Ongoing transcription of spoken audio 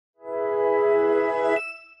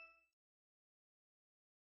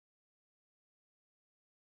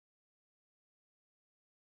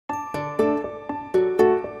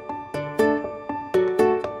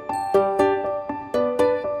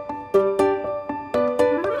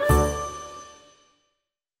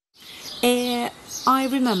I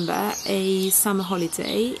remember a summer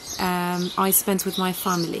holiday I spent with my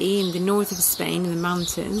family in the north of Spain in the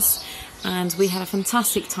mountains, and we had a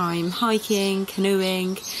fantastic time hiking,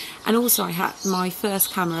 canoeing, and also I had my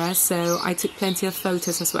first camera, so I took plenty of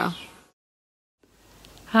photos as well.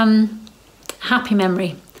 Happy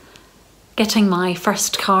memory. Getting my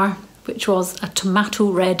first car, which was a tomato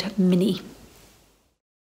red Mini.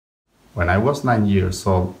 When I was 9 years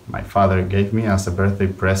old, my father gave me as a birthday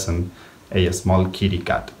present a small kitty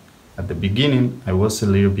cat. At the beginning, I was a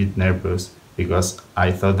little bit nervous because I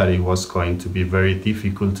thought that it was going to be very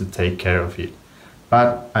difficult to take care of it.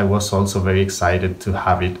 But I was also very excited to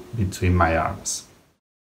have it between my arms.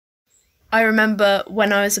 I remember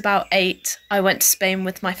when I was about 8, I went to Spain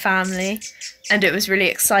with my family, and it was really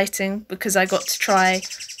exciting because I got to try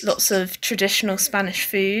lots of traditional Spanish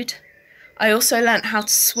food. I also learnt how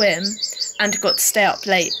to swim and got to stay up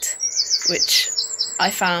late, which I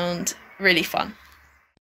found really fun.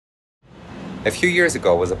 A few years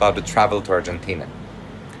ago, I was about to travel to Argentina.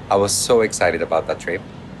 I was so excited about that trip.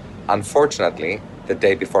 Unfortunately, the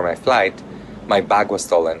day before my flight, my bag was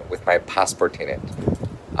stolen with my passport in it.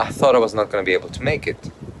 I thought I was not going to be able to make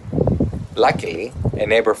it. Luckily, a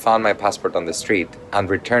neighbor found my passport on the street and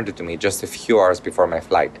returned it to me just a few hours before my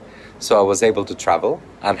flight. So I was able to travel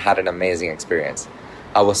and had an amazing experience.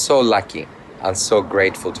 I was so lucky and so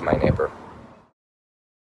grateful to my neighbor.